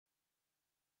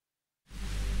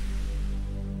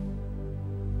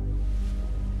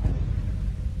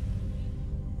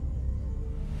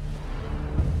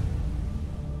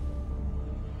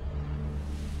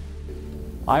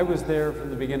I was there from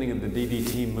the beginning of the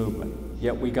DDT movement,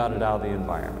 yet we got it out of the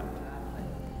environment.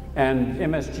 And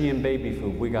MSG and baby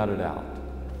food, we got it out.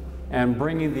 And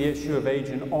bringing the issue of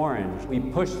Agent Orange, we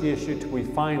pushed the issue till we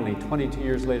finally, 22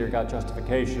 years later, got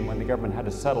justification when the government had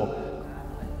to settle.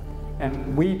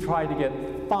 And we tried to get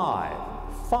five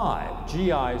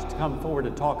GIs to come forward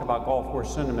to talk about Gulf War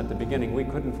syndrome at the beginning. We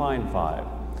couldn't find 5.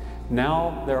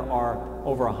 Now there are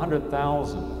over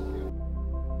 100,000.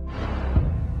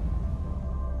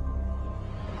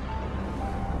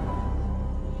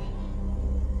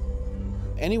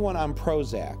 Anyone on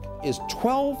Prozac is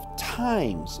 12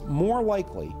 times more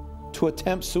likely to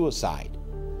attempt suicide.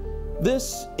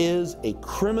 This is a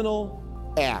criminal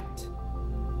act.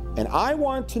 And I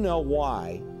want to know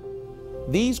why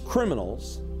these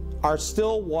criminals are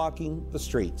still walking the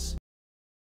streets.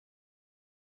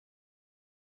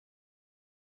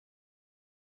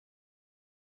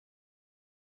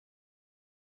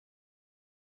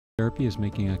 Therapy is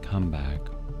making a comeback.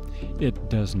 It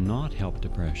does not help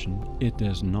depression, it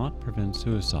does not prevent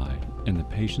suicide, and the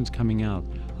patients coming out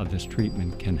of this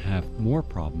treatment can have more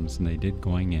problems than they did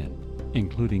going in,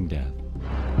 including death.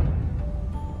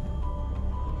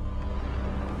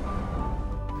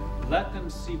 Let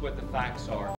them see what the facts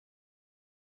are.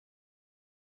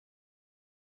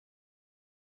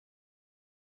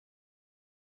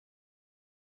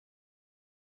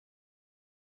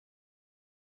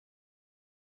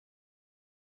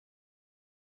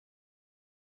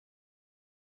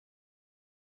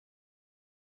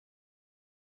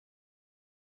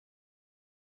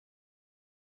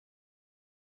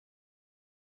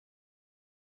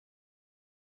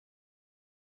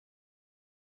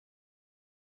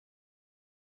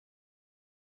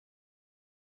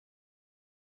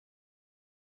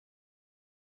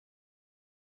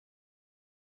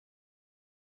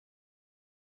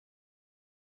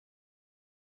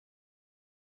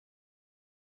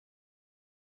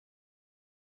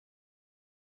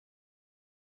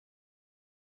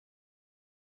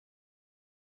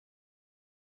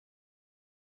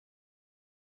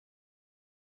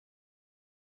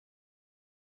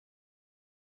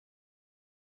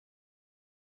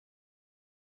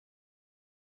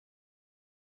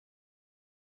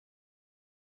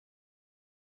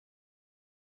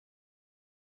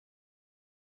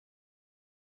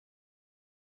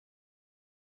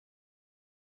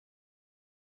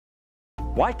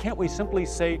 Why can't we simply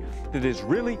say that it is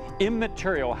really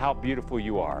immaterial how beautiful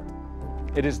you are?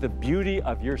 It is the beauty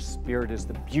of your spirit, it is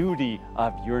the beauty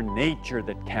of your nature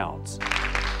that counts.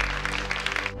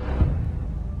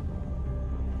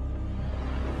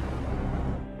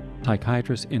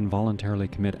 Psychiatrists involuntarily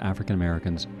commit African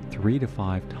Americans 3 to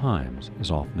 5 times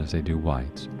as often as they do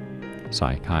whites.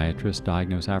 Psychiatrists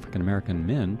diagnose African American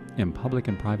men in public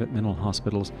and private mental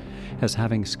hospitals as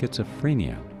having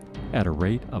schizophrenia at a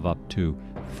rate of up to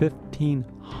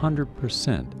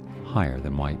 1,500% higher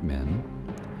than white men.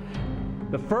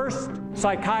 The first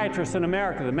psychiatrist in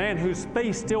America, the man whose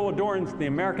face still adorns the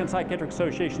American Psychiatric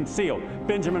Association seal,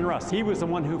 Benjamin Russ, he was the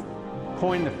one who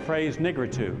coined the phrase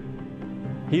nigritude.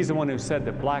 He's the one who said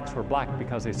that blacks were black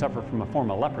because they suffer from a form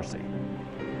of leprosy.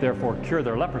 Therefore, cure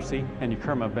their leprosy and you cure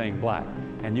them of being black.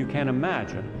 And you can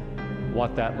imagine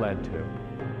what that led to.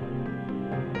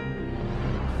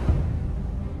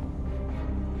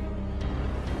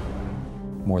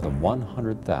 More than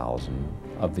 100,000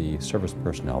 of the service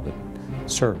personnel that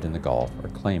served in the Gulf are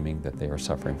claiming that they are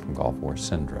suffering from Gulf War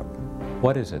syndrome.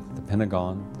 What is it the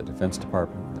Pentagon, the Defense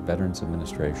Department, the Veterans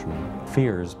Administration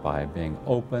fears by being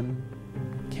open,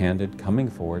 candid, coming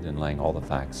forward and laying all the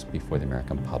facts before the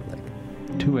American public?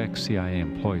 2 ex-CIA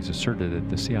employees asserted that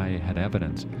the CIA had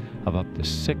evidence of up to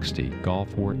 60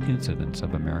 Gulf War incidents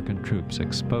of American troops'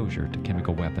 exposure to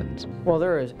chemical weapons. Well,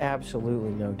 there is absolutely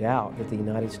no doubt that the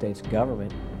United States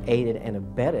government aided and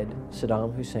abetted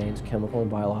Saddam Hussein's chemical and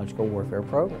biological warfare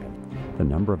program. The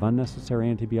number of unnecessary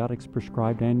antibiotics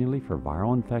prescribed annually for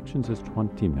viral infections is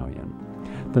 20 million.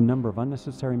 The number of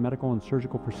unnecessary medical and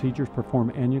surgical procedures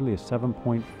performed annually is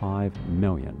 7.5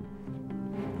 million.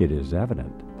 It is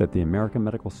evident that the American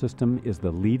medical system is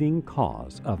the leading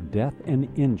cause of death and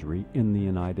injury in the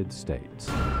United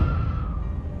States.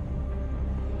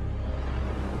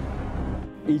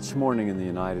 Each morning in the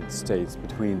United States,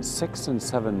 between 6 and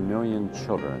 7 million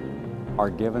children are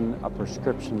given a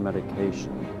prescription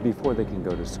medication before they can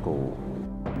go to school.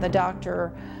 The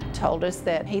doctor told us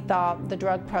that he thought the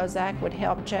drug Prozac would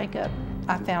help Jacob.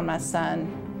 I found my son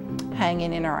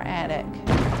hanging in our attic.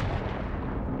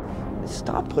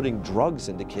 Stop putting drugs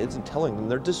into kids and telling them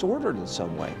they're disordered in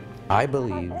some way. I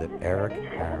believe that Eric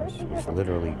Harris was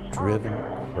literally driven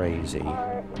crazy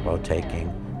while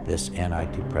taking this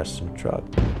antidepressant drug.